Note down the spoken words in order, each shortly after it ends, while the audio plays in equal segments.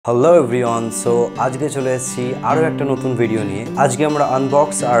Hello everyone, so আজকে চলে এসেছি আরও একটা নতুন ভিডিও নিয়ে। আজকে আমরা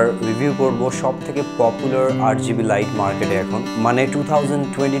আনবক্স আর রিভিউ করব সব থেকে পপুলার RGB লাইট মার্কেটে এখন, মানে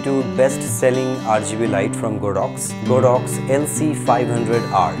 2022 best selling RGB light from GODOX LC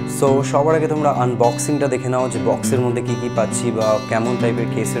 500R। So সবার আগে তোমরা আনবক্সিংটা দেখে নাও যে বক্সের মধ্যে কি কি পাচ্ছি বা কেমন টাইপের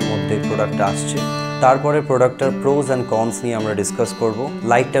কেসের মধ্যে প্রোডাক্টটা আসছে। তারপরে প্রোডাক্টটার প্রোজ অ্যান্ড কনস নিয়ে আমরা ডিসকাস করব।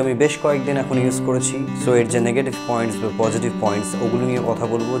 লাইটটা আমি বেশ কয়েকদিন এখন ইউজ করেছি, সো এর যে নেগেটিভ পয়েন্টস বা পজিটিভ পয়েন্টস ওগুলো নিয়ে কথা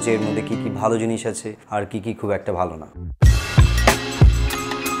বলবো, যে এর মধ্যে কী কী ভালো জিনিস আছে আর কী কী খুব একটা ভালো না।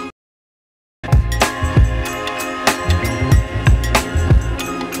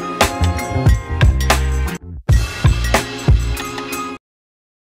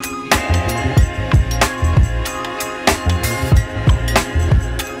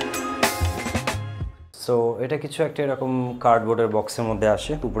 সো এটা কিছু একটা এরকম কার্ডবোর্ডের বক্সের মধ্যে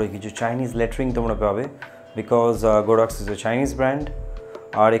আসে, উপরে কিছু চাইনিজ লেটারিং তোমরা পাবে, because GODOX is a Chinese brand.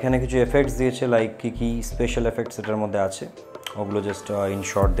 আর এখানে কিছু এফেক্টস দিয়েছে, লাইক কী কী স্পেশাল এফেক্টস এটার মধ্যে আছে ওগুলো জাস্ট ইন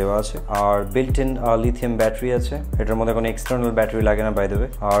শর্ট দেওয়া আছে। আর বিল্ট ইন লিথিয়াম ব্যাটারি আছে, এটার মধ্যে কোনো এক্সটার্নাল ব্যাটারি লাগে না by the way.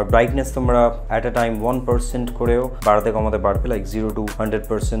 R brightness তোমরা অ্যাট এ টাইম 1% করেও বাড়াতে কমাতে পারবে, লাইক 0 to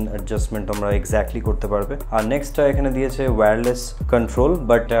 100% অ্যাডজাস্টমেন্ট তোমরা এক্স্যাক্টলি করতে পারবে। আর নেক্সট এখানে দিয়েছে ওয়্যারলেস কন্ট্রোল,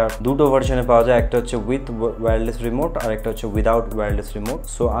 বাট দুটো ভার্সনে পাওয়া যায়, একটা হচ্ছে উইথ ওয়্যারলেস রিমোট আর একটা হচ্ছে উইদাউট ওয়্যারলেস রিমোট।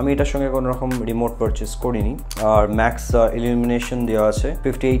 সো আমি এটার সঙ্গে কোনো রকম রিমোট পারচেস করিনি। আর ম্যাক্স ইলুমিনেশন দেওয়া আছে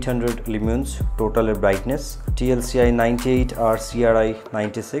 5800 লিমিউন্স টোটালের brightness, TLCI 98 R CRI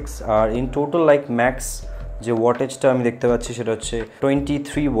 96। R in total like max যে ওয়াটেজটা আমি দেখতে পাচ্ছি সেটা হচ্ছে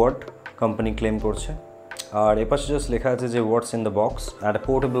 23 ওয়াট কোম্পানি ক্লেম করছে। আর এপাশে জাস্ট লেখা আছে যে হোয়াটস ইন দ্য বক্স, একটা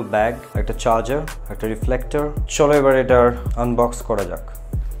পোর্টেবল ব্যাগ, একটা চার্জার, একটা রিফ্লেক্টর। চলো এবার এটার আনবক্স করা যাক।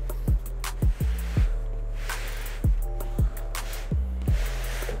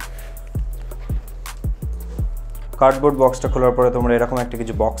 কার্ডবোর্ড বক্সটা খোলার পরে তোমরা এরকম একটা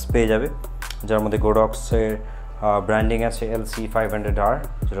কিছু বক্স পেয়ে যাবে, যার মধ্যে GODOX-এর ব্র্যান্ডিং আছে LC 500R,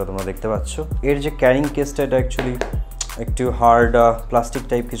 যেটা তোমরা দেখতে পাচ্ছ। এর যে ক্যারিং কেসটা এটা অ্যাকচুয়ালি একটু হার্ড প্লাস্টিক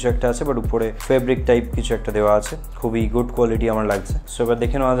টাইপ কিছু একটা আছে, বাট উপরে ফেব্রিক টাইপ কিছু একটা দেওয়া আছে, খুবই গুড কোয়ালিটি আমার লাগছে। সো এবার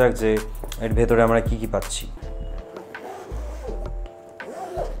দেখে নেওয়া যাক যে এর ভেতরে আমরা কি কি পাচ্ছি।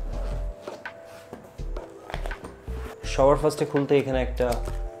 সবার ফার্স্টে খুলতে এখানে একটা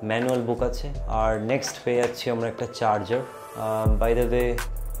ম্যানুয়াল বুক আছে, আর নেক্সট পেয়ে যাচ্ছি আমরা একটা চার্জার। বাই দ্য ওয়ে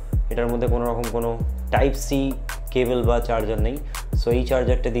এটার মধ্যে কোনো রকম কোনো টাইপ সি কেবল বা চার্জার নেই, সো এই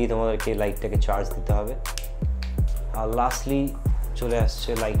চার্জারটা দিয়ে তোমাদেরকে লাইটটাকে চার্জ দিতে হবে। আর লাস্টলি চলে আসছে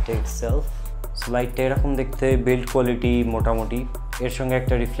লাইটটা ইটসেলফ। সো লাইটটা এরকম দেখতে, বিল্ড কোয়ালিটি মোটামুটি। এর সঙ্গে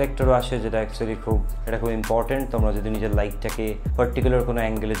একটা রিফ্লেক্টরও আসে, যেটা অ্যাকচুয়ালি খুব ইম্পর্টেন্ট তোমরা যদি নিজের লাইটটাকে পার্টিকুলার কোনো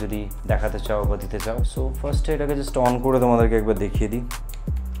অ্যাঙ্গেলে যদি দেখাতে চাও বা দিতে চাও। সো ফার্স্টে এটাকে জাস্ট অন করে তোমাদেরকে একবার দেখিয়ে দিই।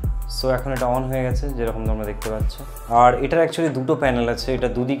 সো এখন এটা অন হয়ে গেছে যেরকম তোমরা দেখতে পাচ্ছ। আর এটার অ্যাকচুয়ালি দুটো প্যানেল আছে, এটা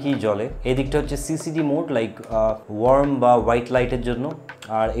দুদিকেই জ্বলে। এই দিকটা হচ্ছে CCD মোড, লাইক ওয়ার্ম বা হোয়াইট লাইটের জন্য,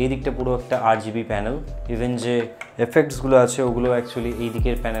 আর এই দিকটা পুরো একটা RGB প্যানেল। ইভেন যে এফেক্টসগুলো আছে ওগুলো অ্যাকচুয়ালি এই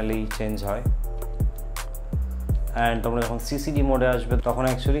দিকের প্যানেলেই চেঞ্জ হয়। অ্যান্ড তোমরা যখন CCD মোডে আসবে তখন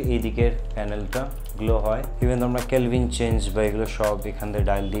অ্যাকচুয়ালি এই দিকের প্যানেলটা গ্লো হয়। ইভেন তোমরা কেলভিন চেঞ্জ বা এগুলো সব এখান থেকে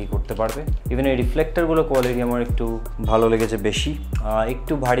ডায়াল দিয়ে করতে পারবে। ইভেন এই রিফ্লেক্টরগুলো কোয়ালিটি আমার একটু ভালো লেগেছে বেশি,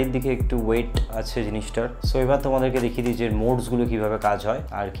 একটু ভারীর দিকে, একটু ওয়েট আছে জিনিসটার। সো এবার তোমাদেরকে দেখিয়ে দিই যে মোডসগুলো কীভাবে কাজ হয়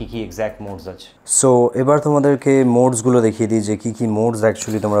আর কী কী এক্স্যাক্ট মোডস আছে। সো এবার তোমাদেরকে মোডসগুলো দেখিয়ে দিই যে কী কী মোডস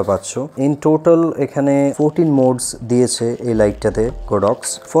অ্যাকচুয়ালি তোমরা পাচ্ছ। ইন টোটাল এখানে 14 মোডস দিয়েছে এই লাইটটাতে GODOX।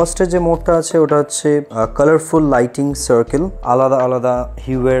 ফার্স্টে যে মোডটা আছে ওটা হচ্ছে কালারফুল লাইটিং সার্কেল, আলাদা আলাদা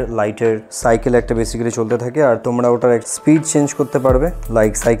হিউয়ের লাইটের সাইকেল একটা বেসিক্যালি চলতে থাকে, আর তোমরা ওটার স্পিড চেঞ্জ করতে পারবে,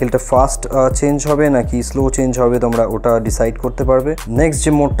 লাইক সাইকেলটা ফাস্ট চেঞ্জ হবে নাকি স্লো চেঞ্জ হবে তোমরা ওটা ডিসাইড করতে পারবে। নেক্সট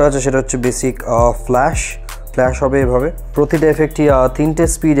যে মোডটা আছে সেটা হচ্ছে বেসিক ফ্ল্যাশ হবে এভাবে। প্রতিটা এফেক্টই 3টে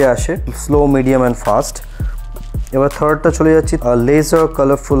স্পিডে আসে, স্লো, মিডিয়াম অ্যান্ড ফাস্ট। এবার থার্ডটা চলে যাচ্ছি laser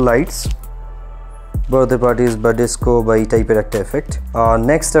colourful lights, birthday parties বা ডিস্কো বা এই টাইপের একটা এফেক্ট।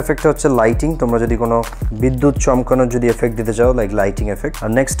 নেক্সট এফেক্টটা হচ্ছে লাইটিং, তোমরা যদি কোনো বিদ্যুৎ চমকানোর যদি এফেক্ট দিতে চাও, লাইক লাইটিং এফেক্ট। আর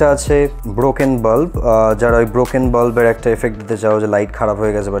নেক্সটটা আছে ব্রোকেন বাল্ব, যারা ওই ব্রোকেন বাল্বের একটা এফেক্ট দিতে চাও যে লাইট খারাপ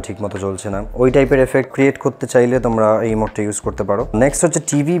হয়ে গেছে বা ঠিক মতো চলছে না, ওই টাইপের এফেক্ট ক্রিয়েট করতে চাইলে তোমরা এই মোডটা ইউজ করতে পারো। নেক্সট হচ্ছে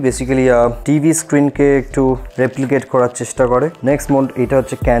টিভি, বেসিক্যালি টিভি স্ক্রিনকে একটু রেপ্লিকেট করার চেষ্টা করে। নেক্সট মোড এটা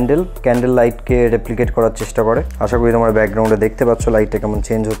হচ্ছে ক্যান্ডেল লাইটকে রেপ্লিকেট করার চেষ্টা করে। আশা করি তোমার ব্যাকগ্রাউন্ডে দেখতে পাচ্ছ লাইটটা কেমন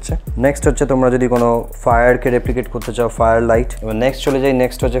চেঞ্জ হচ্ছে। নেক্সট হচ্ছে তোমরা যদি কোনো ফায়ারকে রেপ্লিকেট করতে চাও, ফায়ার লাইট। এবার নেক্সট চলে যাই,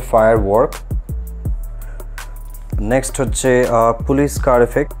 নেক্সট হচ্ছে ফায়ার ওয়ার্ক। নেক্সট হচ্ছে পুলিশ কার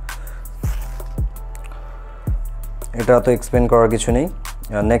এফেক্ট, এটা তো এক্সপ্লেন করার কিছু নেই।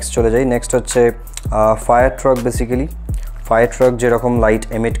 নেক্সট চলে যাই, নেক্সট হচ্ছে fire truck. Basically fire truck যেরকম লাইট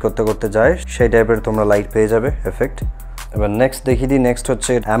এমিট করতে করতে যায় সেই টাইপের তোমরা লাইট পেয়ে যাবে এফেক্ট। এবার নেক্সট দেখিয়ে দিই। নেক্সট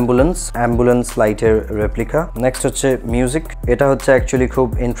হচ্ছে অ্যাম্বুলেন্স লাইটের রেপ্লিকা। নেক্সট হচ্ছে মিউজিক। এটা হচ্ছে অ্যাকচুয়ালি খুব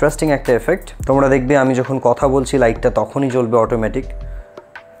ইন্টারেস্টিং একটা এফেক্ট। তোমরা দেখবে আমি যখন কথা বলছি লাইটটা তখনই জ্বলবে অটোমেটিক,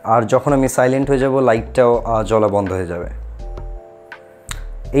 আর যখন আমি সাইলেন্ট হয়ে যাব লাইটটাও জ্বলা বন্ধ হয়ে যাবে।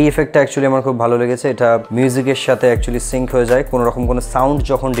 এই এফেক্টটা অ্যাকচুয়ালি আমার খুব ভালো লেগেছে। এটা মিউজিকের সাথে অ্যাকচুয়ালি সিঙ্ক হয়ে যায়। কোনো রকম কোনো সাউন্ড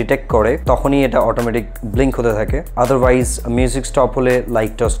যখন ডিটেক্ট করে তখনই এটা অটোমেটিক ব্লিঙ্ক হতে থাকে, আদারওয়াইজ মিউজিক স্টপ হলে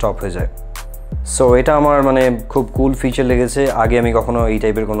লাইটটাও স্টপ হয়ে যায়। সো এটা আমার মানে খুব কুল ফিচার লেগেছে। আগে আমি কখনো এই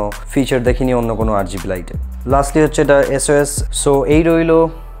টাইপের কোনো ফিচার দেখিনি অন্য কোনো RGB লাইটে। লাস্টলি হচ্ছে এটা SOS। সো এই রইল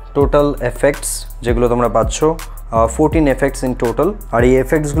টোটাল এফেক্টস যেগুলো তোমরা পাচ্ছ, 14 এফেক্টস ইন টোটাল। আর এই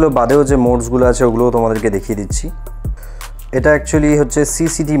এফেক্টসগুলো বাদেও যে মোডসগুলো আছে ওগুলোও তোমাদেরকে দেখিয়ে দিচ্ছি। এটা অ্যাকচুয়ালি হচ্ছে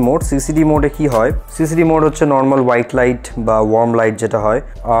CCD মোড। CCD মোডে কি হয়, CCD মোড হচ্ছে নর্মাল হোয়াইট লাইট বা ওয়ার্ম লাইট যেটা হয়।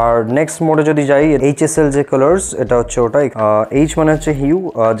 আর নেক্সট মোডে যদি যাই, HSL যে কালার্স, এটা হচ্ছে ওটাই। H মানে হচ্ছে হিউ,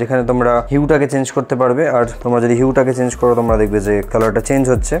 যেখানে তোমরা হিউটাকে চেঞ্জ করতে পারবে। আর তোমরা যদি হিউটাকে চেঞ্জ করো তোমরা দেখবে যে কালারটা চেঞ্জ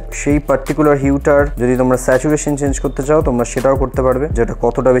হচ্ছে। সেই পার্টিকুলার হিউটার যদি তোমরা স্যাচুরেশন চেঞ্জ করতে চাও তোমরা সেটাও করতে পারবে, যেটা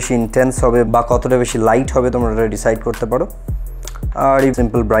কতটা বেশি ইন্টেন্স হবে বা কতটা বেশি লাইট হবে তোমরা এটা ডিসাইড করতে পারো। আর এই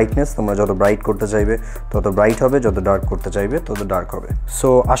সিম্পল ব্রাইটনেস, তোমরা যত ব্রাইট করতে চাইবে তত ব্রাইট হবে, যত ডার্ক করতে চাইবে তত ডার্ক হবে। সো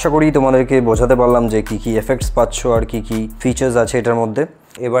আশা করি তোমাদেরকে বোঝাতে পারলাম যে কি কি এফেক্টস পাচ্ছ আর কি কি ফিচার্স আছে এটার মধ্যে।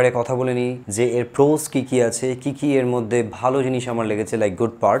 এবারে কথা বলে নিই যে এর প্রোস কি কি আছে, কি কি এর মধ্যে ভালো জিনিস আমার লেগেছে, like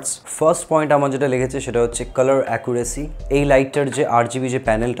good parts. First point আমার যেটা লেগেছে সেটা হচ্ছে কালার অ্যাকুরেসি। এই লাইটটার যে RGB যে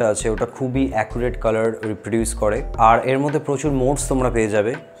প্যানেলটা আছে ওটা খুবই অ্যাকুরেট কালার রিপ্রডিউস করে। আর এর মধ্যে প্রচুর মোডস তোমরা পেয়ে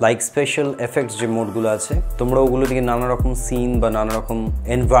যাবে, লাইক স্পেশাল এফেক্টস যে মোডগুলো আছে তোমরা ওগুলো দিয়ে নানা রকম সিন বা নানা রকম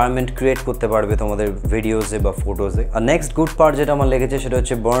এনভায়রনমেন্ট ক্রিয়েট করতে পারবে তোমাদের ভিডিওসে বা ফটোসে। আর নেক্সট গুড পার্ট যেটা আমার লেগেছে সেটা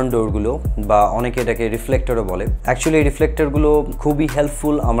হচ্ছে বার্ন ডোরগুলো, বা অনেকে এটাকে রিফ্লেক্টরও বলে। অ্যাকচুয়ালি এই রিফ্লেক্টরগুলো খুবই হেল্পফুল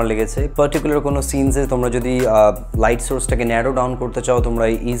আমার লেগেছে। পার্টিকুলার কোনো সিনসে তোমরা যদি লাইট সোর্সটাকে ন্যারো ডাউন করতে চাও তোমরা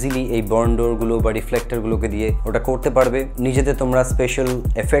ইজিলি এই বার্ন ডোরগুলো বা রিফ্লেক্টরগুলোকে দিয়ে ওটা করতে পারবে। নিজেদের তোমরা স্পেশাল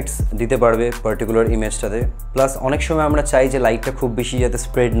এফেক্টস দিতে পারবে পার্টিকুলার ইমেজটাতে। প্লাস অনেক সময় আমরা চাই যে লাইটটা খুব বেশি যাতে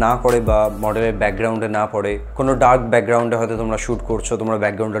স্প্রেড না করে বা মডেলের ব্যাকগ্রাউন্ডে না পড়ে। কোনো ডার্ক ব্যাকগ্রাউন্ডে হয়তো তোমরা শ্যুট করছো, তোমরা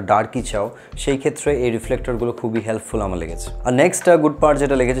ব্যাকগ্রাউন্ডটা ডার্কই চাও, সেই ক্ষেত্রে এই রিফ্লেক্টরগুলো খুবই হেল্পফুল আমার লেগেছে। আর নেক্সট গুড পার্ট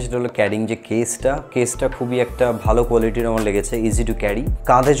যেটা লেগেছে সেটা হলো ক্যারিং যে কেসটা খুবই একটা ভালো কোয়ালিটির আমার লেগেছে, ইজি টু ক্যারি।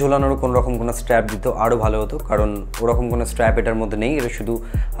 কাঁধে ঝোলানোর কোনো রকম কোনো স্ট্র্যাপ দিত আরও ভালো হতো, কারণ ওরকম কোনো স্ট্র্যাপ এটার মধ্যে নেই, এটা শুধু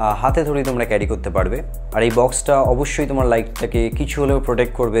হাতে ধরেই তোমরা ক্যারি করতে পারবে। আর এই বক্সটা অবশ্যই তোমার লাইটটাকে কিছু হলেও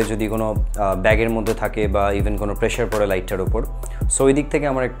প্রোটেক্ট করবে যদি কোনো ব্যাগের মধ্যে থাকে বা ইভেন কোনো প্রেশার পড়ে লাইটটার ওপর। সো ওই দিক থেকে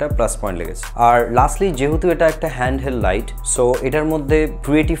আমার একটা প্লাস পয়েন্ট লেগেছে। আর লাস্টলি যেহেতু এটা একটা হ্যান্ডহেল্ড লাইট, সো এটার মধ্যে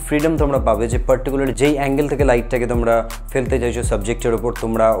ক্রিয়েটিভ ফ্রিডম তোমরা পাবে, যে পার্টিকুলার যেই অ্যাঙ্গেল থেকে লাইটটাকে তোমরা ফেলতে চাইছো সাবজেক্টের ওপর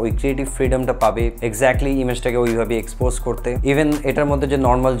তোমরা ওই ক্রিয়েটিভ ফ্রিডমটা পাবে এক্স্যাক্টলি ইমেজটাকে ওইভাবে এক্সপোজ করতে। ইভেন এটার মধ্যে যে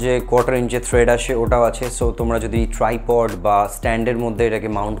নর্মাল যে কোয়ার্টার ইঞ্চে থ্রেড আসে ওটাও আছে। সো তোমরা যদি ট্রাইপড বা স্ট্যান্ডের মধ্যে এটাকে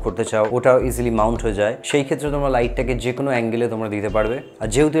মাউন্ট করতে চাও ওটাও ইজিলি মাউন্ট হয়ে যায়। সেই ক্ষেত্রে তোমরা লাইটটাকে যে কোনো অ্যাঙ্গেলে তোমরা দিতে পারবে। আর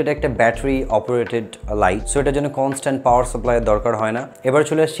যেহেতু এটা একটা ব্যাটারি অপারেটেড লাইট, সো এটার জন্য কনস্ট্যান্ট পাওয়ার সাপ্লাইয়ের দরকার হয় না। এবার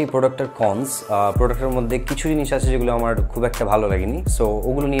চলে আসছি প্রোডাক্টের কনস। প্রোডাক্টের মধ্যে কিছু জিনিস আছে যেগুলো আমার খুব একটা ভালো লাগেনি, সো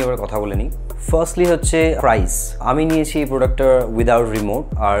ওগুলো নিয়ে এবার কথা বলে নিই। ফার্স্টলি হচ্ছে প্রাইস। আমি নিয়েছি এই প্রোডাক্টটা উইদাউট রিমোট,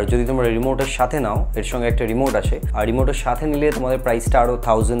 আর যদি তোমরা রিমোটের সাথে নাও, এর সঙ্গে একটা রিমোট আসে, আর রিমোটের সাথে নিলে তোমাদের প্রাইসটা আরও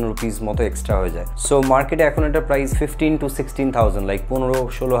 1000 রুপিস মতো এক্সট্রা হয়ে যায়। সো মার্কেটে এখন এটা প্রাইস 15 to 16,000, লাইক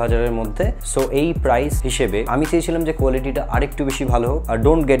 15-16 হাজারের মধ্যে। সো এই প্রাইস হিসেবে আমি চেয়েছিলাম যে কোয়ালিটিটা আরেকটু বেশি ভালো হোক। আর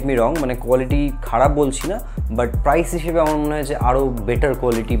ডোন্ট গেট মি রং, মানে কোয়ালিটি খারাপ বলছি না, বাট প্রাইস হিসেবে আমার মনে হয় যে আরও বেটার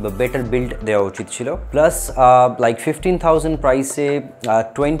কোয়ালিটি বা বেটার বিল্ড দেওয়া উচিত ছিল। প্লাস লাইক 15,000 প্রাইসে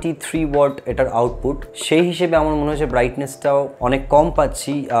 23 ওয়াট এটার আউটপুট, সেই হিসেবে আমার মনে হচ্ছে ব্রাইটনেসটাও অনেক কম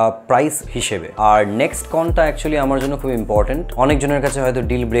পাচ্ছি প্রাইস হিসেবে। আর নেক্সট কনটা অ্যাকচুয়ালি আমার জন্য খুব ইম্পর্টেন্ট, অনেকজনের কাছে হয়তো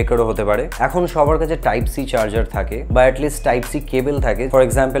ডিল ব্রেকারও হতে পারে। এখন সবার কাছে টাইপ সি চার্জার থাকে বা অ্যাটলিস্ট টাইপ সি কেবল থাকে। ফর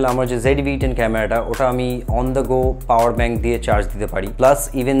এক্সাম্পল আমার যে ZV-10 ক্যামেরাটা, ওটা আমি on the go power bank দিয়ে চার্জ দিতে পারি। প্লাস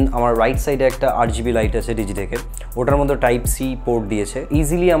ইভেন আমার রাইট সাইডে একটা RGB লাইট আছে ডিজিটেকের, ওটার মধ্যে টাইপ সি পোর্ট দিয়েছে।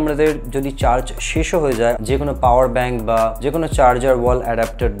 ইজিলি আমাদের যদি চার্জ শেষও হয়ে যায়, যে কোনো পাওয়ার ব্যাঙ্ক বা যে কোনো চার্জার ওয়াল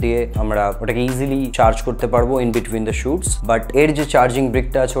অ্যাডাপ্টার দিয়ে আমরা ওটাকে ইজিলি চার্জ করতে পারবো in between the suits. But এর যে চার্জিং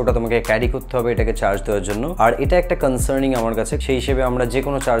ব্রিকটা আছে ওটা তোমাকে ক্যারি করতে হবে এটাকে চার্জ দেওয়ার জন্য, আর এটা একটা কনসার্নিং আমার কাছে। সেই হিসেবে আমরা যে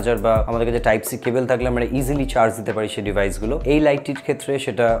কোনো চার্জার বা আমাদের কাছে টাইপ সি কেবল থাকলে আমরা ইজিলি চার্জ দিতে পারি সেই ডিভাইসগুলো। এই লাইটটির ক্ষেত্রে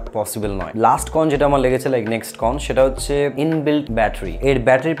সেটা পসিবল নয়। লাস্ট কন যেটা আমার লেগেছে, লাইক নেক্সট কন, সেটা হচ্ছে ইনবিল্ট ব্যাটারি। এর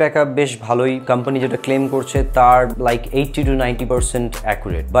ব্যাটারি ব্যাকআপ বেশ ভালোই, কোম্পানি যেটা ক্লেম করছে তার like 80 to 90%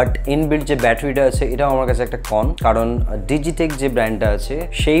 accurate. But inbuilt যে ব্যাটারিটা আছে এটাও আমার কাছে একটা কন, কারণ ডিজিটেক যে ব্র্যান্ডটা আছে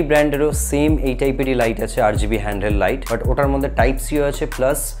সেই ব্র্যান্ডেরও সেম এই টাইপেরই লাইট আছে, RGB হ্যান্ডহেল্ড লাইট, বাট ওটার মধ্যে টাইপ সিও আছে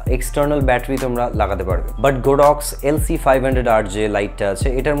প্লাস এক্সটার্নাল ব্যাটারি তোমরা লাগাতে পারবে। বাট GODOX LC 500 RGB যে লাইটটা আছে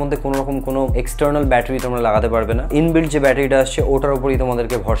এটার মধ্যে কোনো রকম কোনো এক্সটার্নাল ব্যাটারি তোমরা লাগাতে পারবে না। ইনবিল্ট যে ব্যাটারিটা আসছে ওটার উপরই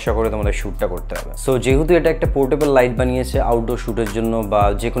তোমাদেরকে ভরসা করে তোমাদের শ্যুটটা করতে হবে। সো যেহেতু এটা একটা পোর্টেবল লাইট বানিয়েছে আউটডোর শ্যুটের জন্য বা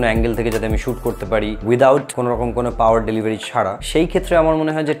যে কোনো অ্যাঙ্গেল থেকে যাতে আমি শ্যুট করতে পারি উইদাউট কোনো রকম কোনো পাওয়ার ডেলিভারি ছাড়া, সেই ক্ষেত্রে আমার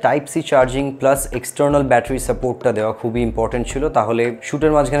মনে হয় যে type C charging plus external battery সাপোর্টটা দেওয়া খুবই ইম্পর্টেন্ট ছিল। তাহলে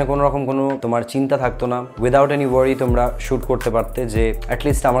শ্যুটের মাঝখানে কোনো রকম কোনো তোমার চিন্তা থাকতো না, উইদাউট এনি ওয়ারি তোমরা শ্যুট করতে পারতে যে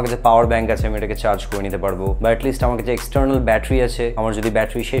অ্যাটলিস্ট আমার কাছে পাওয়ার ব্যাংক আছে, আমি এটাকে চার্জ করে নিতে পারবো, বা অ্যাটলিস্ট আমার কাছে এক্সটার্নাল ব্যাটারি আছে, আমার যদি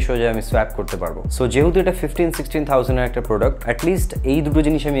ব্যাটারি শেষ হয়ে যায় আমি সোয়াপ করতে পারবো। সো যেহেতু এটা 15-16,000 এর একটা প্রোডাক্ট, অ্যাটলিস্ট এই দুটো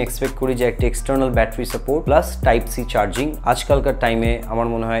জিনিস আমি এক্সপেক্ট করি যে একটা external battery support plus type C charging আজকালকার টাইমে আমার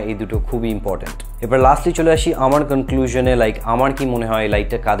মনে হয় এই দুটো খুবই ইম্পর্টেন্ট। এবার লাস্টলি চলে আসি আমার কনক্লুশনে, লাইক আমার কি মনে হয়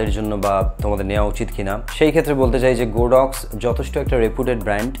লাইটটা কাদের জন্য বা তোমাদের নেওয়া উচিত কিনা। সেই ক্ষেত্রে বলতে চাই যে গোডক্স যথেষ্ট একটা রেপুটেড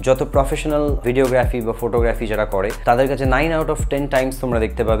ব্র্যান্ড, যত প্রফেশনাল ভিডিওগ্রাফি বা ফটোগ্রাফি যারা করে তাদের কাছে 9 out of 10 টাইমস তোমরা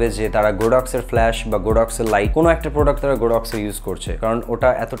দেখতে পাবে যে তারা গোডক্সের ফ্ল্যাশ বা গোডক্সের লাইট কোনো একটা প্রোডাক্ট তারা গোডক্সের ইউজ করছে, কারণ ওটা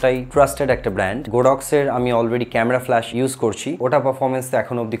এতটাই ট্রাস্টেড একটা ব্র্যান্ড। গোডক্সের আমি অলরেডি ক্যামেরা ফ্ল্যাশ ইউজ করছি, ওটা পারফরমেন্স তো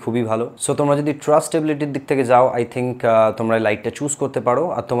এখন অবধি খুবই ভালো। সো তোমরা যদি ট্রাস্টেবিলিটির দিক থেকে যাও আই থিঙ্ক তোমরা লাইটটা চুজ করতে পারো।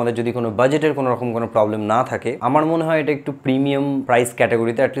 আর তোমাদের যদি কোনো বাজেটের কোনো রকম কোনো প্রবলেম না থাকে, আমার মনে হয় এটা একটু প্রিমিয়াম প্রাইস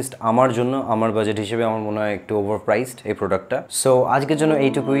ক্যাটাগরিতে, অ্যাটলিস্ট আমার জন্য আমার বাজেট হিসেবে আমার মনে হয় একটু ওভার প্রাইসড এই প্রোডাক্টটা। সো আজকের জন্য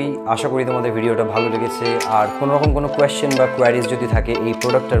এইটুকুই, আশা করি তোমাদের ভিডিওটা ভালো লেগেছে। আর কোনো রকম কোনো কোয়েশ্চেন বা কোয়ারিজ যদি থাকে এই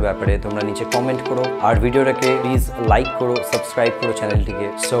প্রোডাক্টের ব্যাপারে তোমরা নিচে কমেন্ট করো, আর ভিডিওটাকে প্লিজ লাইক করো, সাবস্ক্রাইব করো চ্যানেলটিকে।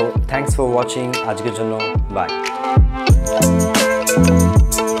 সো থ্যাঙ্কস ফর ওয়াচিং, আজকের জন্য বাই।